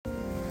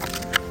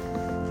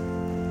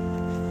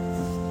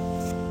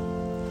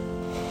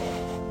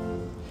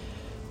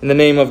In the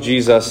name of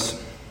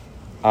Jesus,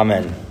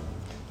 amen. You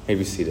may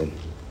be seated.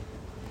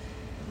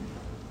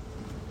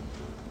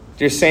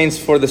 Dear saints,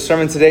 for the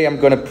sermon today, I'm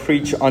going to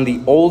preach on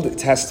the Old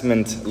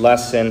Testament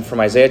lesson from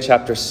Isaiah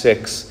chapter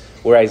 6,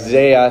 where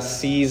Isaiah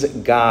sees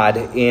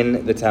God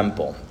in the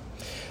temple.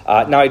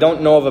 Now, I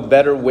don't know of a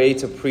better way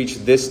to preach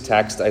this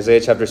text, Isaiah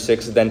chapter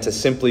 6, than to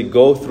simply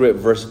go through it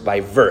verse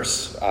by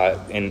verse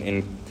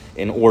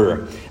in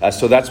order.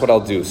 So that's what I'll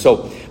do.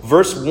 So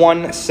verse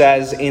 1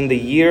 says, in the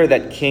year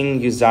that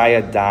King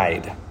Uzziah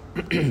died.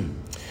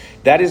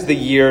 That is the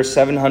year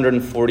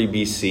 740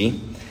 BC.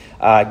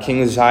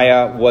 King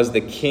Uzziah was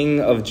the king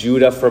of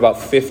Judah for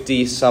about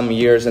 50 some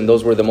years, and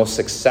those were the most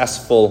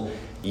successful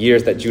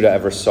years that Judah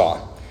ever saw.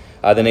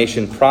 The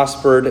nation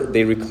prospered.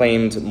 They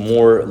reclaimed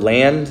more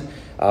land.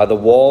 The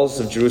walls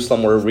of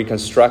Jerusalem were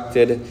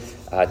reconstructed.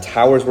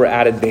 Towers were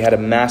added. They had a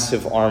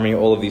massive army,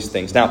 all of these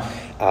things. Now,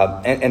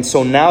 and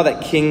so now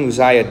that King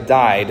Uzziah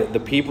died, the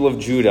people of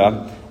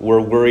Judah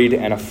were worried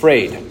and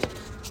afraid.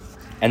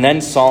 And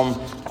then Psalm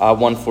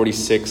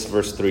 146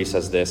 verse 3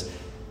 says this,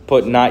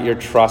 "Put not your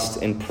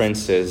trust in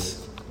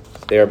princes,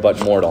 they are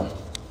but mortal."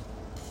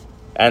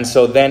 And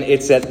so then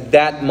it's at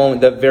that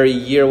moment, the very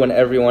year when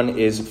everyone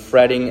is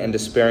fretting and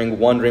despairing,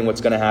 wondering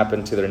what's going to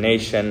happen to their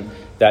nation,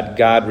 that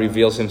God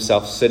reveals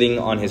himself sitting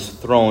on his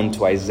throne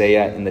to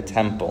Isaiah in the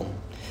temple,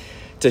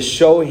 to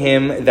show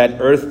him that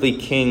earthly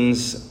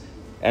kings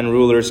and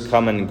rulers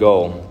come and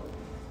go,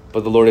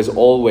 but the Lord is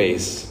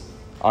always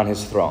on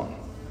his throne.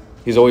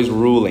 He's always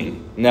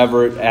ruling.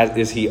 Never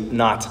is he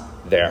not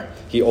there.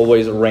 He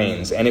always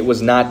reigns. And it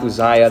was not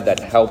Uzziah that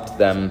helped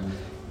them.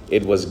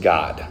 It was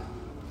God.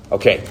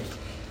 Okay.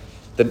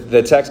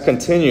 The text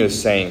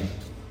continues saying,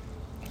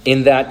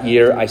 "In that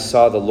year I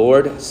saw the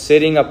Lord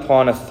sitting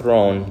upon a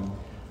throne,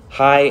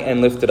 high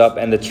and lifted up,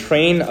 and the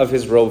train of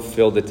his robe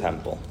filled the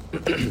temple."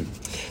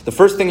 The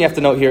first thing you have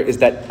to note here is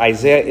that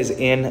Isaiah is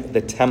in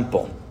the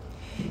temple.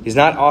 He's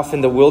not off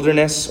in the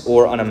wilderness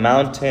or on a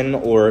mountain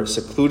or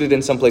secluded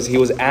in some place. He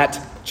was at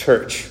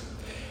church.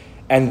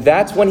 And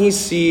that's when he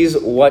sees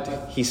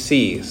what he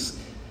sees.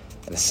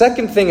 And the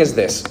second thing is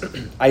this.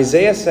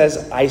 Isaiah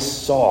says, "I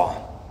saw."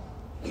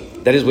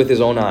 That is with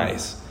his own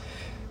eyes.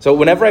 So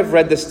whenever I've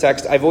read this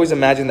text, I've always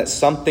imagined that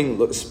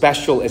something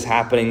special is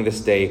happening this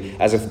day,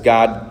 as if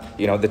God,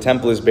 the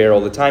temple is bare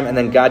all the time, and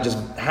then God just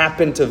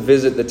happened to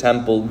visit the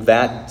temple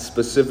that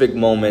specific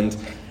moment,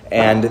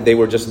 and they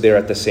were just there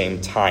at the same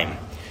time.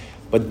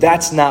 But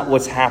that's not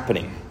what's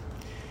happening.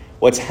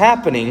 What's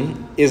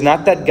happening is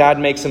not that God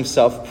makes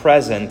himself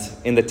present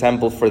in the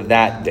temple for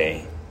that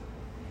day.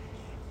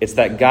 It's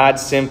that God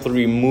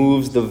simply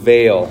removes the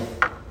veil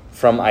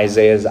from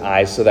Isaiah's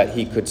eyes so that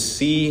he could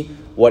see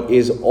what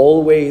is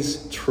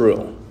always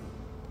true.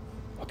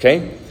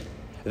 Okay?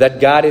 That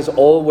God is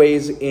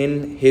always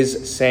in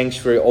his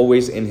sanctuary,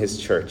 always in his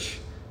church,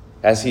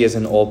 as he is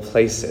in all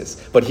places.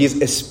 But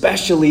he's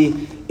especially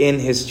in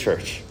his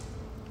church.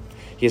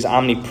 He is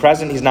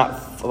omnipresent. He's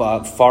not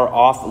far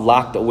off,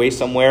 locked away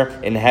somewhere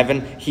in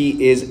heaven.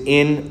 He is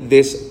in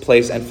this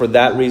place, and for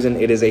that reason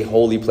it is a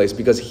holy place,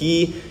 because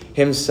he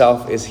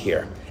himself is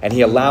here. And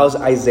he allows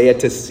Isaiah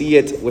to see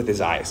it with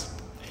his eyes.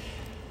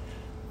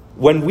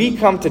 When we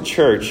come to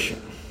church,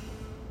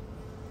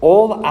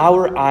 all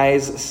our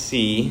eyes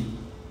see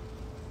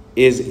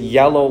is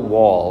yellow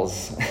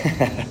walls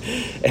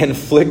and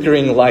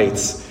flickering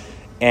lights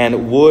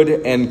and wood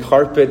and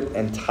carpet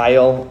and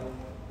tile.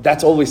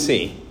 That's all we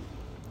see.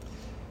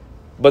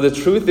 But the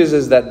truth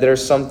is that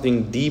there's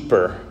something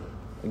deeper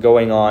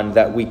going on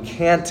that we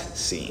can't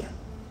see.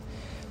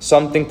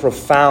 Something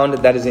profound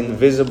that is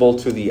invisible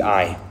to the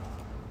eye.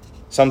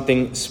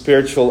 Something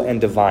spiritual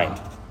and divine.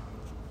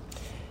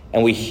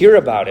 And we hear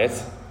about it,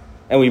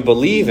 and we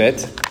believe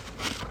it,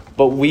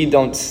 but we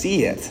don't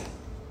see it.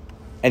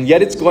 And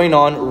yet it's going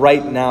on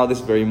right now, this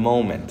very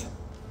moment.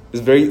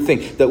 This very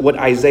thing. That what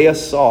Isaiah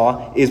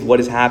saw is what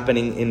is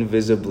happening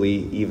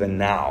invisibly even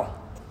now.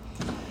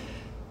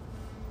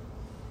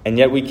 And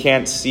yet we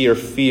can't see or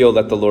feel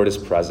that the Lord is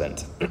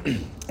present.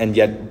 And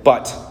yet,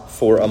 but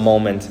for a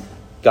moment,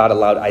 God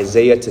allowed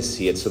Isaiah to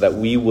see it so that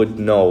we would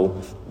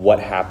know what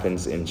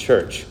happens in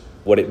church.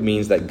 What it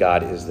means that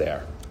God is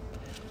there.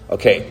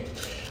 Okay,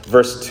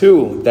 verse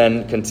 2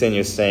 then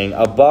continues saying,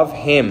 above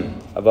him,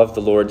 above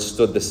the Lord,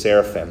 stood the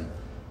seraphim,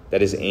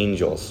 that is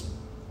angels.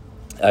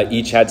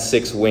 Each had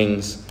 6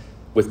 wings.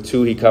 With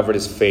 2 he covered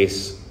his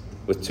face.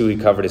 With 2 he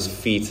covered his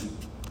feet.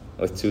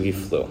 With 2 he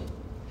flew.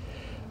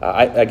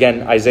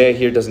 Again, Isaiah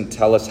here doesn't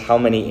tell us how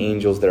many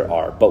angels there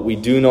are, but we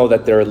do know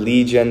that there are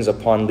legions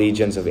upon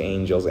legions of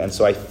angels, and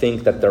so I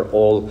think that they're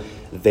all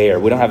there.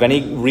 We don't have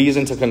any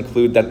reason to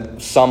conclude that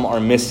some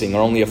are missing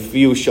or only a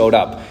few showed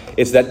up.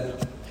 It's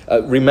that,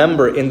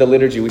 remember in the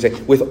liturgy we say,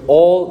 with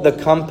all the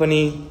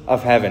company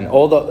of heaven,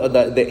 all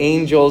the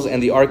angels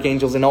and the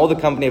archangels and all the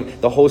company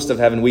of the host of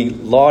heaven, we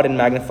laud and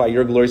magnify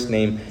your glorious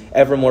name,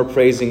 evermore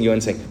praising you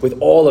and saying, with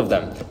all of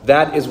them.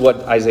 That is what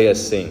Isaiah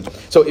is seeing.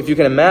 So if you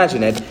can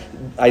imagine it,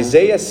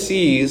 Isaiah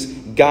sees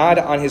God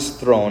on his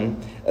throne,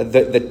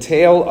 the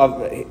tail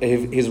of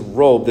his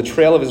robe, the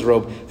trail of his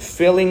robe,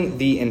 filling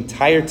the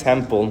entire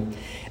temple.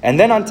 And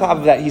then on top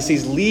of that, he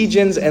sees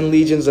legions and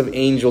legions of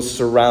angels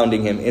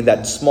surrounding him in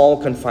that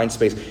small confined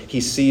space. He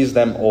sees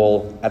them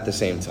all at the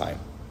same time.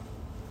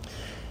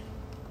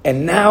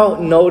 And now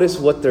notice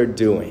what they're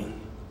doing.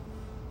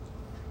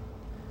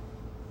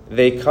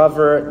 They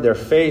cover their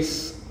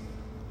face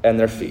and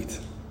their feet.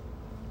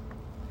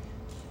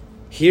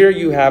 Here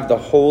you have the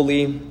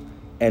holy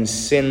and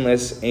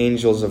sinless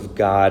angels of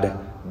God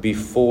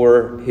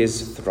before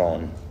his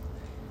throne.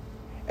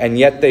 And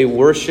yet they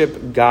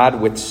worship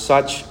God with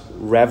such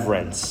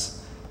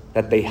reverence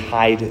that they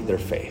hide their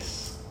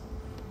face.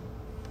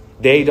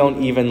 They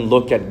don't even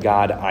look at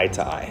God eye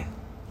to eye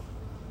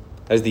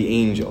as the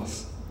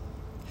angels.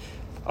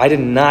 I did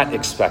not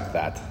expect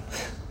that.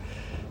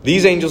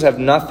 These angels have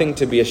nothing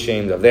to be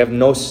ashamed of. They have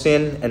no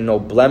sin and no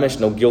blemish,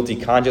 no guilty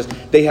conscience.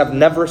 They have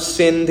never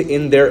sinned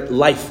in their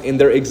life, in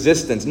their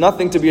existence.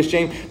 Nothing to be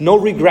ashamed, no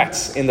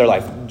regrets in their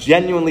life.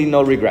 Genuinely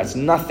no regrets.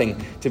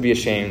 Nothing to be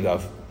ashamed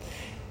of.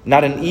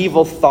 Not an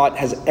evil thought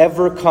has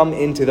ever come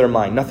into their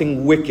mind.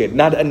 Nothing wicked.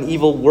 Not an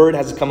evil word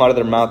has come out of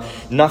their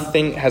mouth.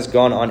 Nothing has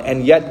gone on.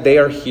 And yet they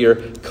are here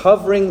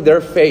covering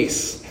their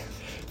face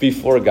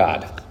before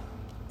God,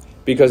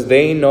 because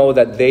they know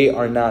that they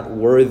are not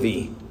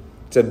worthy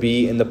to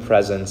be in the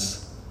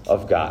presence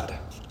of God.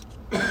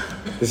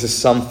 This is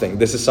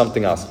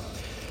something else.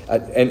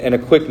 And a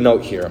quick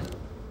note here.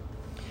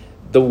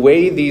 The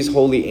way these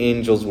holy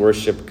angels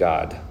worship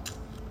God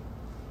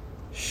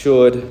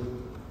should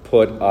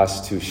put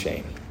us to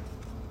shame.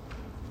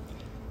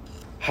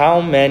 How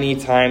many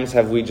times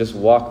have we just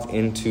walked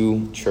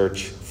into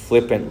church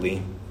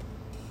flippantly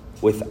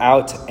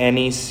without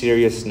any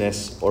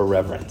seriousness or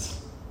reverence,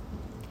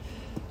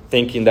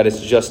 thinking that it's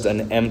just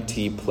an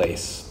empty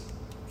place?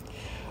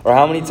 Or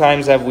how many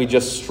times have we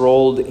just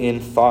strolled in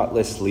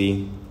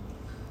thoughtlessly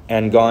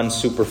and gone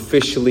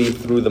superficially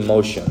through the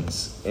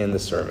motions in the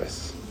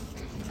service?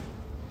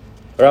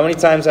 Or how many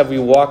times have we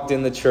walked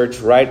in the church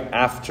right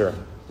after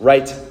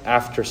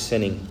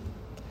sinning,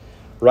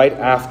 right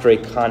after a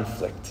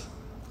conflict,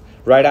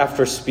 right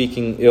after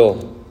speaking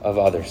ill of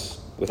others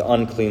with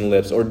unclean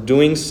lips, or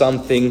doing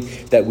something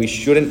that we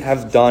shouldn't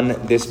have done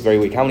this very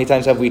week? How many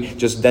times have we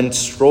just then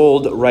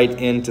strolled right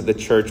into the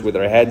church with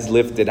our heads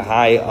lifted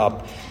high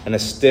up and a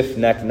stiff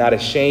neck, not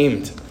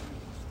ashamed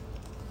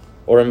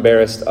or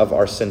embarrassed of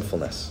our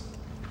sinfulness?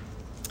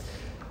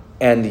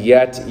 And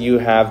yet you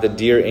have the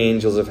dear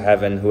angels of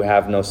heaven who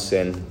have no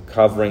sin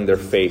covering their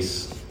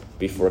face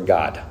before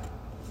God.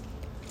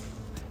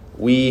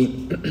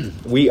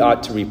 We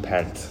ought to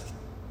repent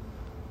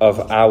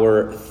of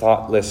our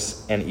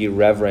thoughtless and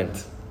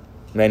irreverent,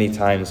 many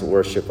times,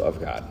 worship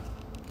of God.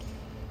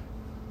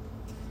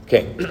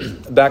 Okay,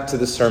 back to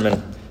the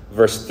sermon.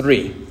 Verse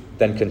 3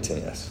 then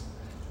continues.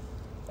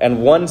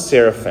 And one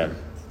seraphim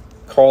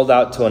called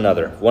out to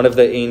another. One of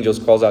the angels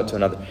calls out to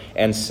another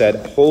and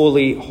said,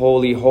 "Holy,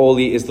 holy,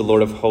 holy is the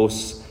Lord of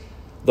hosts.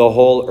 The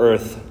whole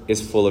earth is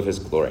full of his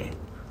glory."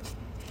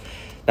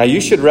 Now you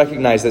should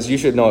recognize this. You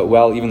should know it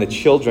well. Even the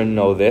children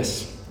know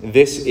this.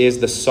 This is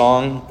the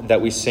song that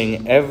we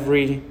sing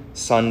every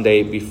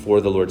Sunday before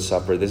the Lord's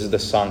Supper. This is the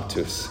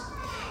Sanctus,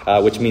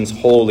 which means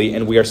holy.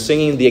 And we are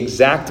singing the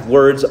exact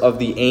words of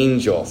the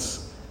angels.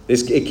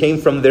 It came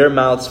from their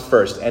mouths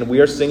first. And we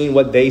are singing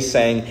what they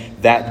sang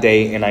that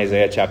day in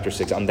Isaiah chapter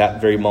 6 on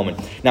that very moment.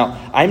 Now,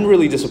 I'm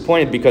really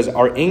disappointed because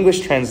our English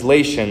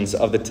translations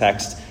of the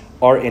text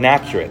are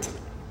inaccurate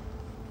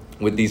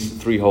with these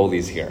three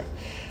holies here.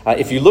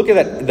 If you look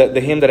at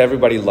the hymn that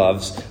everybody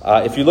loves,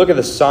 if you look at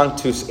the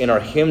Sanctus in our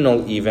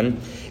hymnal even,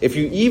 if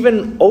you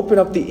even open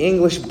up the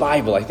English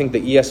Bible, I think the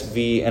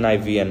ESV,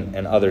 NIV,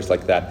 and others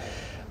like that,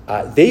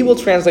 they will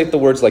translate the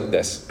words like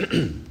this.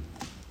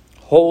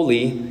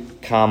 Holy,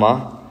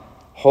 comma,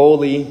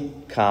 holy,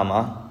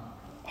 comma,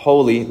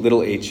 holy,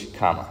 little h,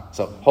 comma.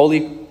 So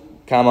holy,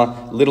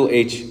 comma, little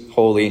h,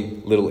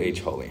 holy,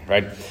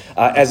 right?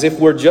 As if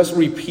we're just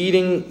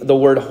repeating the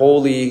word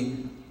holy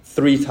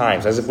 3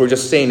 times, as if we're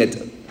just saying it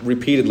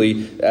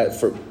repeatedly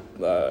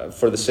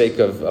for the sake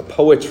of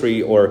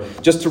poetry, or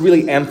just to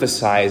really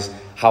emphasize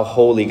how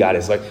holy God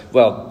is. Like,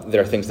 well,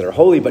 there are things that are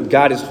holy, but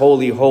God is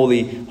holy,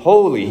 holy,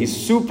 holy. He's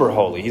super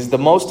holy. He's the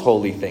most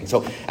holy thing.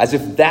 So as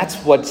if that's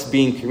what's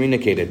being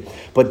communicated.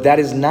 But that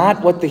is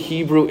not what the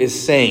Hebrew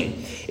is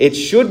saying. It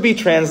should be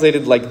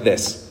translated like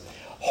this.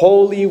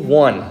 Holy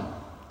One,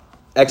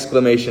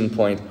 exclamation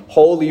point.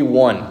 Holy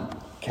One,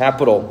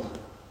 capital,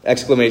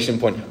 exclamation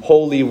point.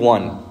 Holy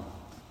One.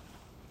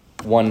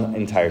 One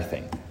entire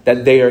thing.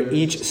 That they are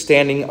each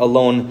standing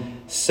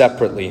alone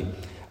separately.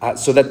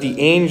 So that the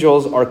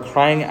angels are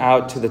crying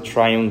out to the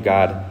triune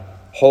God,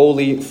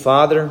 Holy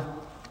Father,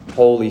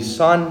 Holy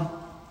Son,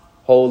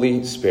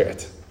 Holy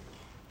Spirit.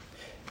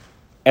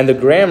 And the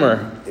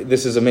grammar,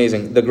 this is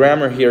amazing. The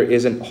grammar here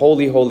isn't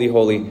holy, holy,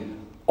 holy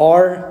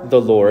are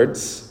the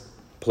Lord's,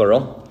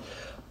 plural,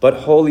 but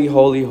holy,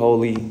 holy,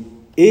 holy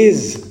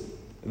is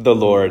the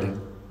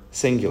Lord,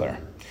 singular.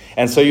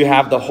 And so you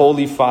have the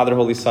Holy Father,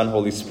 Holy Son,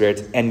 Holy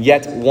Spirit, and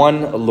yet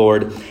one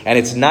Lord. And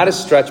it's not a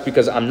stretch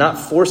because I'm not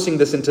forcing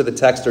this into the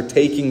text or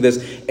taking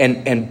this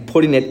and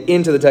putting it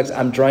into the text.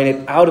 I'm drawing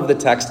it out of the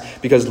text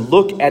because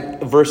look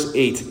at verse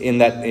 8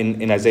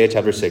 in Isaiah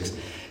chapter 6.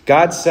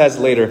 God says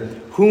later,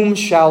 whom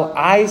shall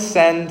I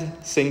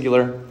send,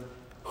 singular?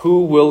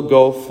 Who will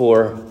go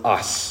for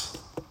us?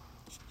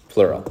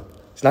 Plural.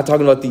 He's not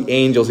talking about the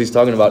angels. He's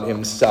talking about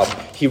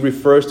himself. He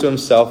refers to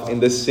himself in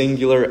the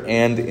singular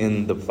and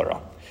in the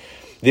plural.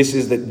 This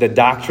is the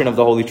doctrine of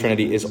the Holy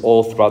Trinity is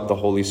all throughout the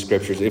Holy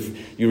Scriptures.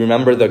 If you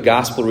remember the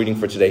gospel reading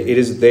for today, it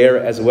is there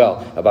as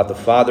well about the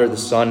Father, the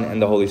Son,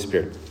 and the Holy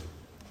Spirit.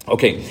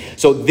 Okay,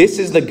 so this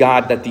is the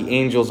God that the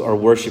angels are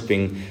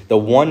worshiping, the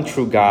one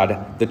true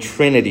God, the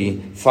Trinity,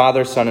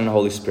 Father, Son, and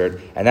Holy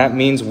Spirit. And that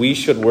means we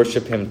should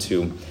worship him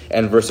too.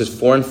 And verses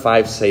 4 and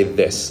 5 say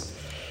this.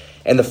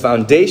 And the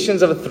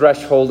foundations of the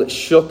threshold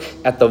shook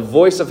at the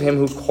voice of him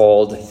who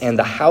called, and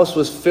the house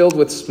was filled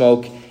with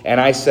smoke. And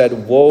I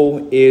said,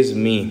 woe is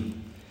me,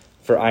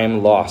 for I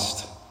am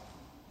lost.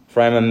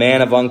 For I am a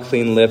man of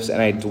unclean lips,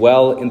 and I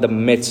dwell in the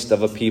midst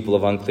of a people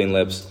of unclean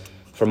lips.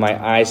 For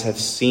my eyes have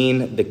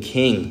seen the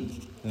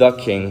King,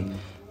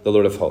 the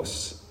Lord of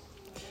hosts.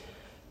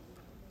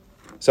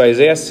 So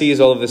Isaiah sees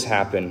all of this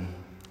happen.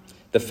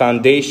 The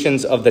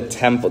foundations of the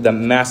temple, the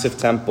massive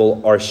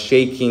temple, are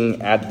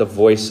shaking at the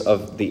voice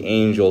of the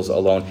angels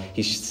alone.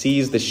 He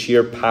sees the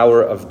sheer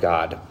power of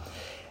God.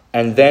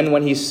 And then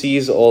when he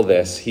sees all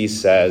this, he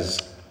says,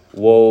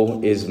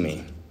 woe is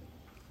me.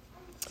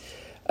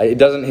 It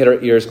doesn't hit our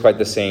ears quite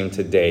the same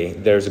today.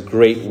 There's a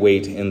great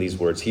weight in these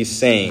words. He's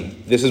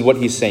saying, this is what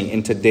he's saying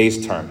in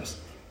today's terms.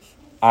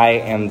 I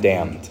am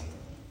damned.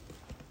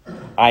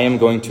 I am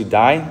going to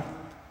die,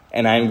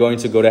 and I am going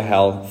to go to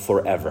hell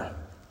forever.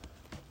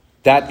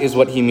 That is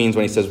what he means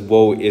when he says,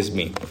 woe is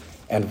me.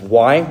 And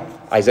why?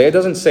 Isaiah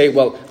doesn't say,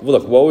 well,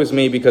 look, woe is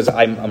me because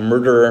I'm a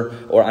murderer,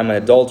 or I'm an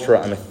adulterer,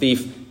 I'm a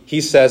thief. He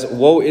says,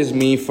 woe is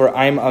me, for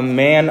I'm a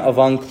man of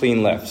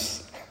unclean lips.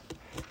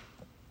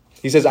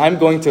 He says, I'm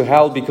going to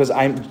hell because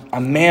I'm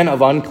a man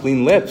of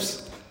unclean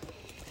lips.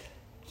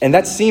 And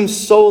that seems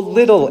so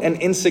little and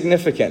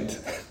insignificant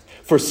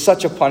for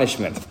such a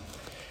punishment.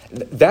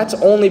 That's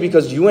only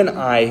because you and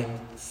I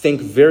think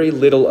very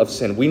little of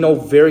sin. We know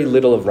very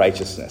little of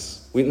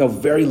righteousness. We know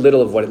very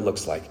little of what it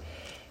looks like.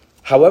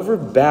 However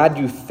bad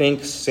you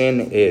think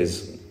sin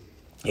is,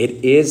 it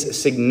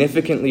is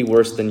significantly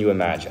worse than you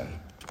imagine.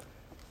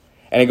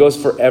 And it goes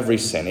for every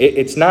sin.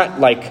 It's not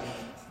like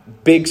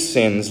big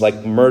sins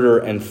like murder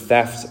and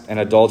theft and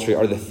adultery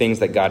are the things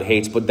that God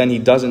hates, but then he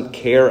doesn't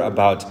care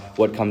about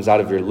what comes out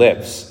of your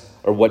lips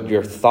or what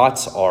your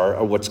thoughts are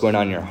or what's going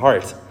on in your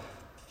heart.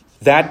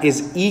 That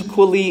is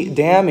equally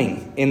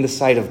damning in the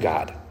sight of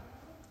God.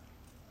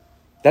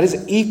 That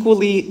is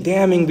equally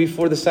damning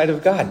before the sight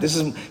of God. This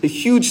is a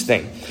huge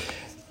thing.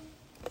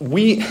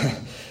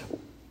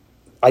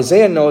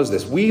 Isaiah knows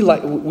this.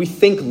 We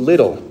think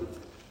little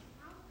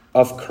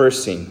of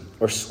cursing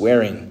or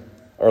swearing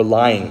or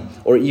lying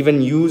or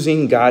even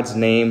using God's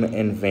name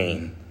in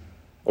vain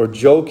or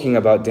joking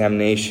about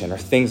damnation or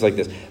things like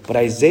this. But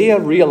Isaiah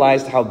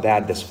realized how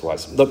bad this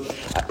was. Look,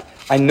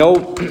 I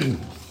know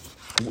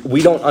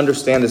we don't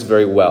understand this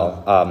very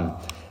well.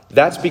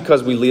 That's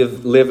because we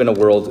live in a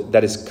world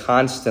that is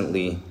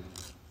constantly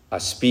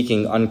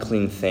speaking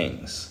unclean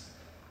things.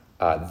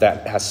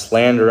 That has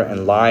slander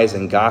and lies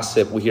and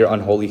gossip. We hear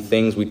unholy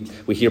things.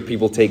 We hear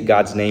people take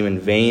God's name in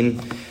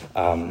vain,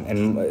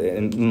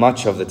 and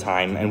much of the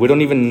time, and we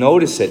don't even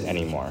notice it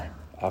anymore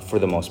for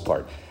the most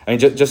part. I mean,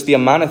 just the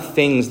amount of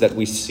things that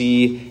we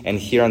see and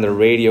hear on the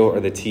radio or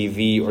the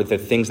TV or the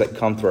things that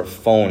come through our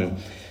phone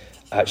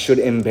should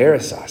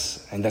embarrass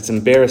us, and that's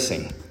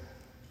embarrassing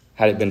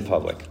had it been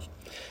public.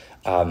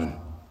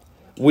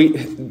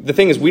 The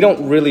thing is, we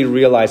don't really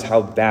realize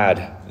how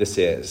bad this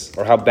is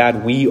or how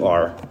bad we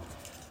are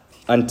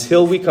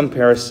until we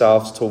compare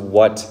ourselves to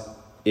what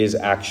is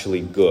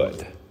actually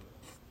good.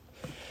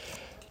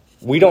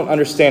 We don't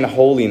understand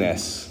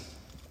holiness.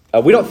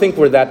 We don't think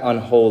we're that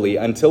unholy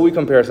until we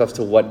compare ourselves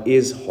to what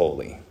is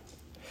holy.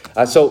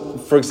 So,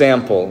 for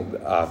example,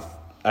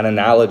 an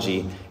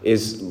analogy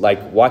is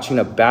like watching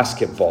a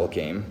basketball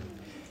game.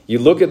 You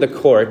look at the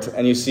court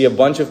and you see a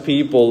bunch of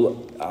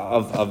people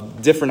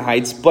of different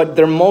heights, but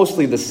they're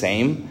mostly the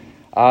same.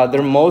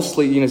 They're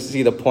mostly, you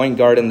see the point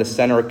guard and the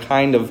center are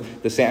kind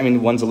of the same. I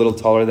mean, one's a little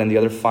taller than the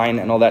other, fine,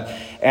 and all that.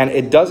 And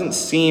it doesn't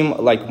seem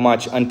like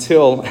much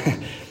until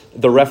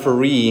the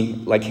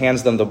referee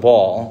hands them the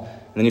ball.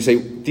 And then you say,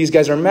 these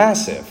guys are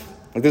massive.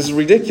 This is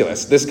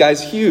ridiculous. This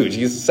guy's huge.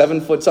 He's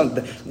 7 foot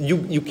something.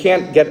 You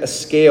can't get a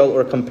scale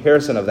or a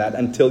comparison of that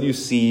until you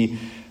see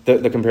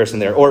the comparison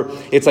there. Or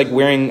it's like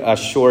wearing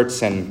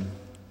shorts and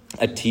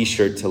a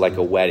t-shirt to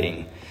a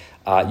wedding.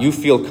 You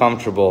feel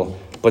comfortable,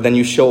 but then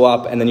you show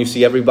up and then you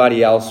see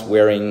everybody else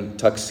wearing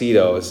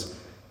tuxedos.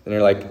 And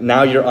you're like,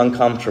 now you're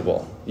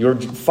uncomfortable. You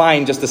were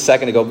fine just a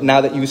second ago.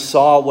 Now that you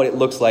saw what it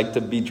looks like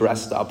to be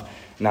dressed up,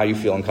 Now you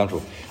feel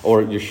uncomfortable,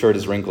 or your shirt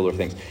is wrinkled or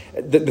things.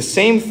 The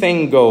same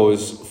thing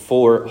goes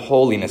for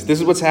holiness. This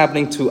is what's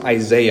happening to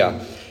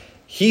Isaiah.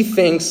 He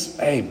thinks,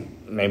 hey,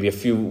 maybe a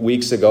few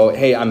weeks ago,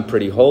 hey, I'm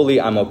pretty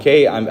holy, I'm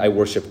okay, I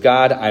worship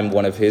God, I'm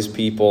one of his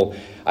people.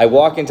 I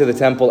walk into the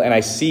temple and I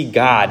see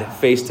God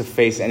face to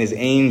face and his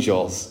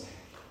angels.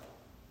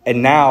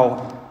 And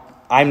now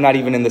I'm not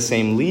even in the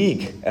same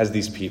league as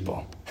these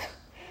people.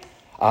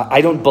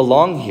 I don't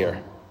belong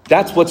here.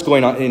 That's what's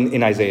going on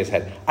in Isaiah's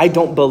head. I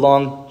don't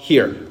belong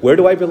here. Where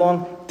do I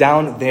belong?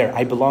 Down there.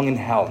 I belong in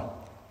hell.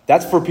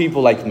 That's for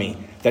people like me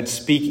that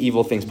speak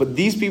evil things. But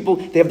these people,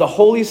 they have the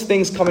holiest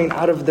things coming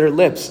out of their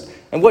lips.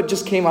 And what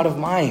just came out of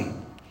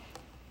mine?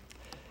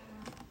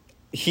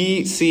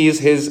 He sees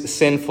his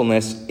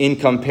sinfulness in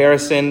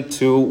comparison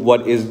to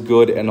what is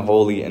good and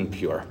holy and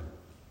pure.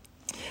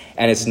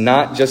 And it's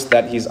not just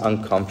that he's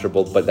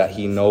uncomfortable, but that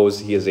he knows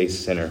he is a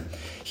sinner.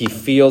 He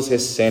feels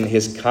his sin.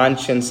 His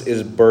conscience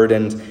is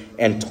burdened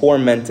and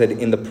tormented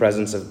in the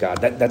presence of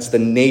God. That's the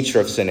nature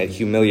of sin. It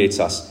humiliates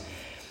us.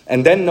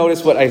 And then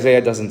notice what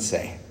Isaiah doesn't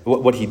say.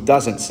 What he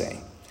doesn't say.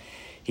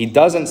 He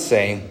doesn't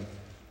say,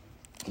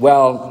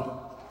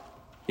 well,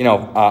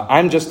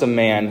 I'm just a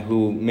man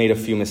who made a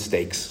few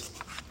mistakes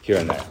here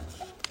and there.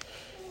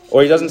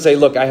 Or he doesn't say,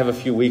 look, I have a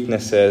few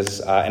weaknesses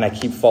and I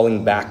keep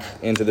falling back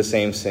into the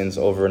same sins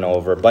over and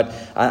over. But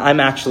I'm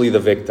actually the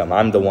victim.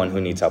 I'm the one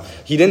who needs help.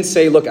 He didn't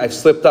say, look, I've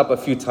slipped up a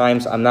few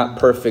times. I'm not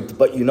perfect.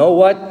 But you know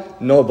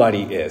what?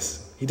 Nobody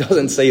is. He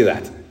doesn't say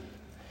that.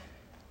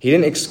 He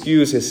didn't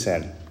excuse his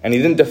sin. And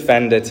he didn't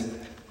defend it.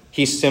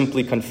 He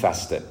simply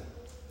confessed it.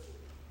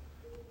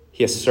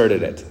 He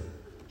asserted it.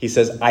 He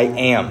says, I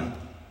am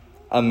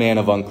a man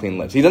of unclean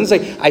lips. He doesn't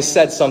say, I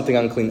said something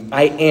unclean.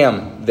 I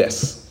am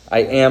this.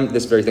 I am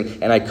this very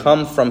thing. And I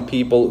come from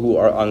people who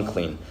are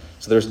unclean.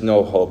 So there's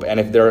no hope. And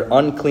if there are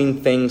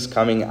unclean things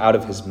coming out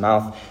of his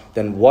mouth,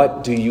 then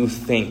what do you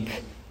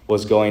think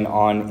was going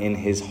on in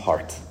his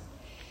heart?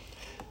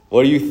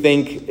 What do you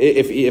think,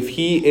 if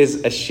he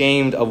is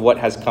ashamed of what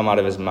has come out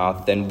of his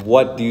mouth, then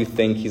what do you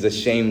think he's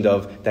ashamed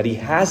of that he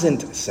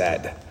hasn't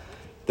said?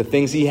 The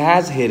things he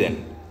has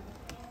hidden.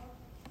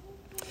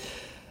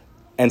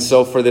 And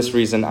so for this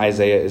reason,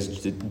 Isaiah is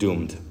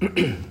doomed.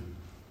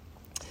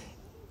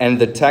 And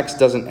the text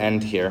doesn't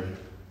end here.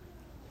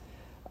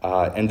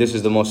 And this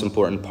is the most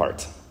important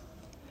part.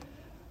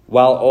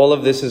 While all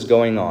of this is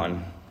going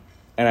on,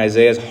 and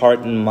Isaiah's heart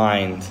and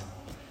mind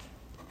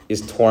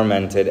is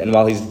tormented, and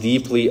while he's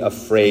deeply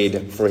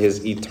afraid for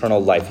his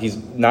eternal life, he's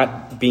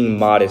not being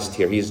modest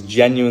here. He's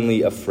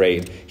genuinely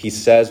afraid. He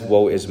says,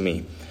 woe is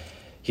me.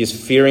 He's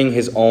fearing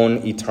his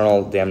own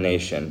eternal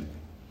damnation.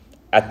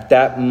 At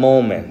that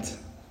moment,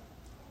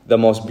 the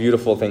most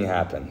beautiful thing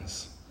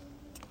happens.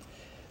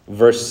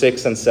 Verse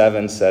 6 and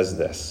 7 says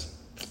this.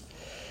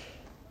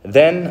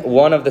 Then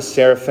one of the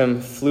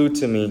seraphim flew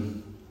to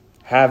me,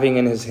 having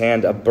in his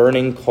hand a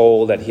burning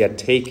coal that he had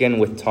taken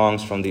with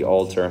tongs from the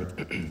altar.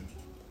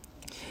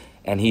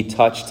 And he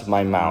touched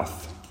my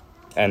mouth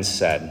and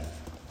said,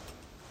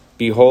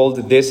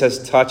 behold, this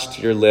has touched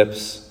your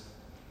lips.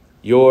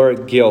 Your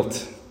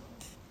guilt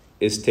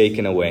is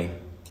taken away,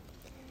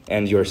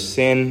 and your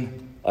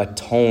sin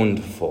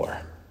atoned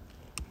for.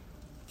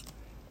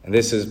 And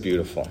this is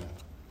beautiful.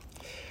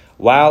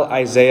 While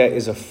Isaiah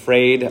is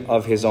afraid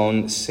of his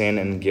own sin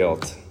and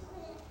guilt,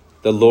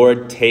 the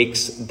Lord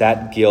takes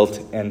that guilt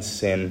and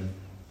sin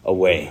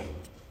away.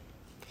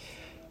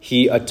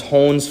 He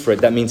atones for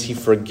it. That means he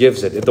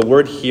forgives it. The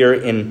word here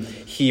in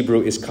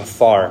Hebrew is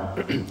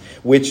kafar,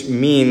 which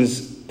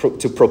means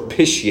to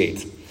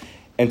propitiate.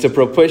 And to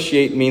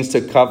propitiate means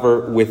to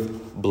cover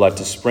with blood,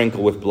 to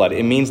sprinkle with blood.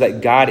 It means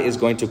that God is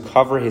going to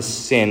cover his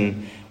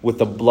sin with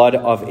the blood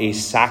of a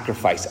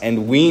sacrifice.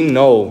 And we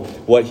know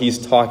who he's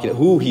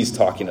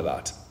talking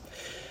about.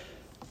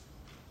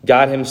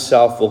 God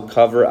himself will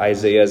cover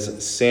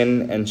Isaiah's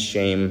sin and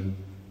shame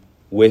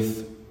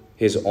with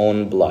his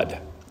own blood,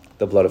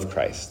 the blood of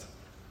Christ.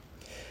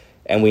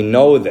 And we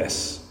know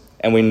this,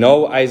 and we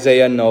know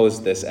Isaiah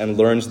knows this and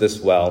learns this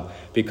well,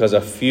 because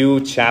a few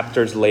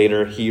chapters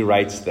later he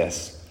writes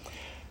this.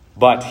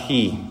 But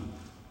he,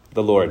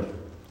 the Lord,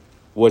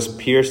 was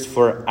pierced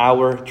for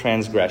our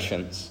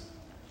transgressions.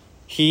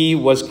 He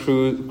was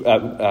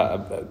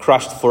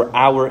crushed for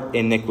our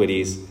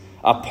iniquities.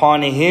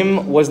 Upon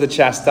him was the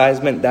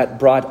chastisement that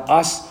brought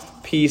us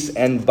peace,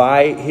 and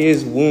by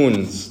his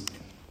wounds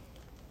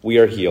we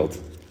are healed.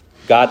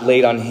 God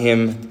laid on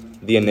him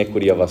the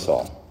iniquity of us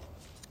all.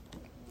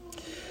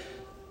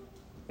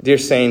 Dear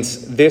saints,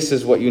 this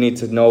is what you need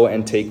to know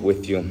and take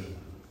with you.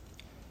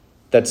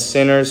 That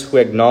sinners who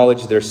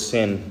acknowledge their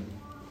sin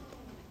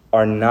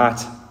are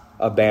not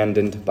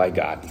abandoned by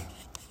God.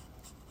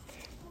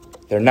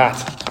 They're not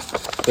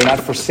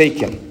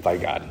forsaken by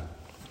God.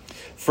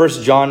 1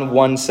 John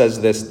 1 says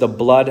this, the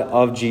blood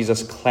of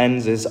Jesus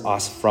cleanses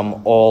us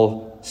from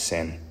all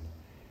sin.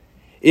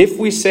 If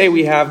we say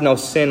we have no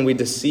sin, we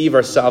deceive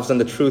ourselves and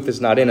the truth is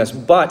not in us.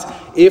 But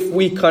if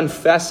we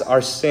confess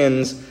our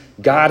sins,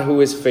 God, who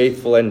is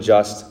faithful and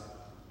just,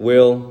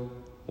 will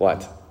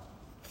what?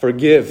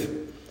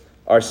 Forgive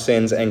our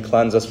sins and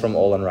cleanse us from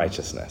all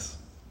unrighteousness.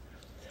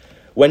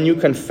 When you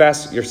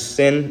confess your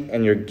sin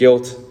and your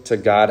guilt to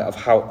God of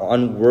how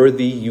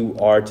unworthy you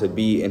are to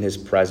be in his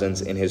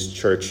presence, in his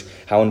church,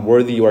 how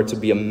unworthy you are to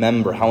be a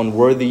member, how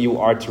unworthy you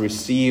are to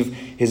receive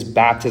his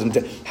baptism,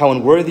 how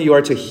unworthy you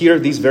are to hear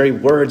these very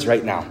words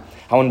right now,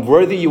 how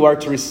unworthy you are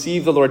to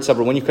receive the Lord's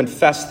Supper. When you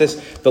confess this,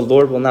 the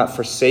Lord will not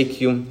forsake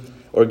you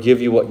or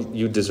give you what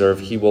you deserve.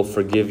 He will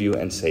forgive you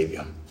and save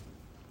you.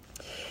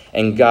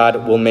 And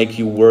God will make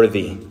you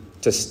worthy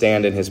to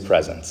stand in his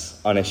presence,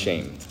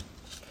 unashamed.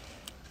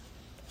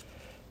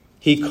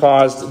 He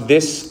caused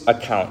this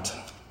account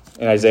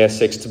in Isaiah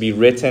 6 to be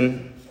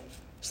written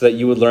so that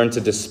you would learn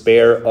to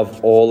despair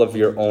of all of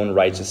your own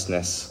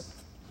righteousness,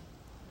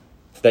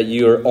 that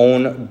your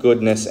own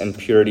goodness and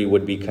purity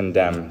would be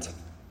condemned,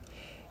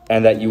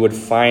 and that you would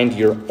find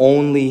your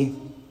only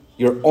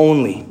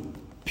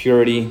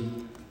purity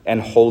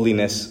and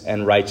holiness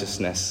and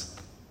righteousness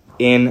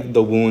in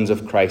the wounds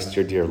of Christ,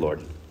 your dear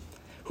Lord,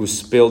 who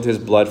spilled his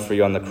blood for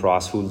you on the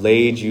cross, who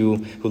laid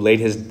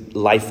his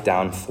life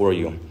down for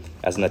you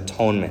as an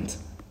atonement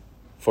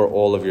for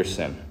all of your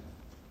sin.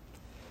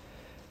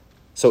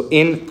 So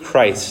in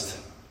Christ,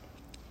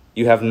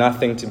 you have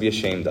nothing to be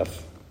ashamed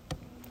of.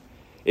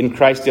 In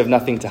Christ, you have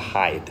nothing to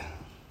hide,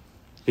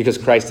 because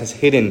Christ has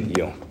hidden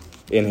you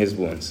in his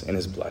wounds, in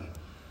his blood.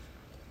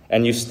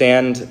 And you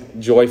stand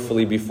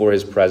joyfully before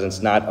his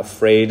presence, not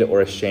afraid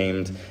or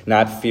ashamed,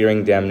 not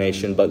fearing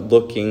damnation, but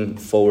looking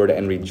forward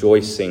and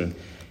rejoicing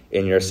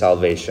in your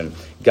salvation.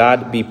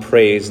 God be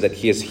praised that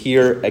he is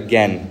here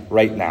again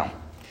right now,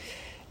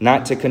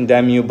 not to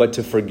condemn you, but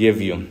to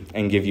forgive you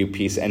and give you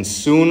peace. And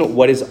soon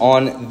what is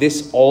on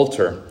this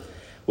altar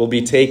will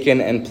be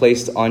taken and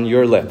placed on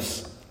your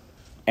lips,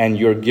 and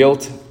your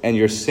guilt and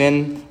your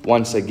sin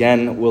once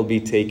again will be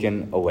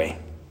taken away.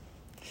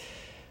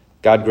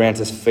 God grant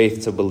us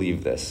faith to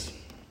believe this.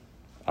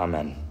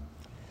 Amen.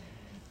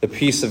 The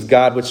peace of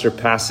God, which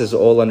surpasses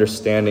all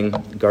understanding,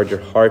 guard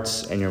your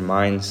hearts and your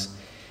minds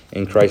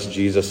in Christ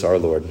Jesus our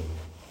Lord.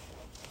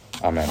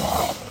 Amen.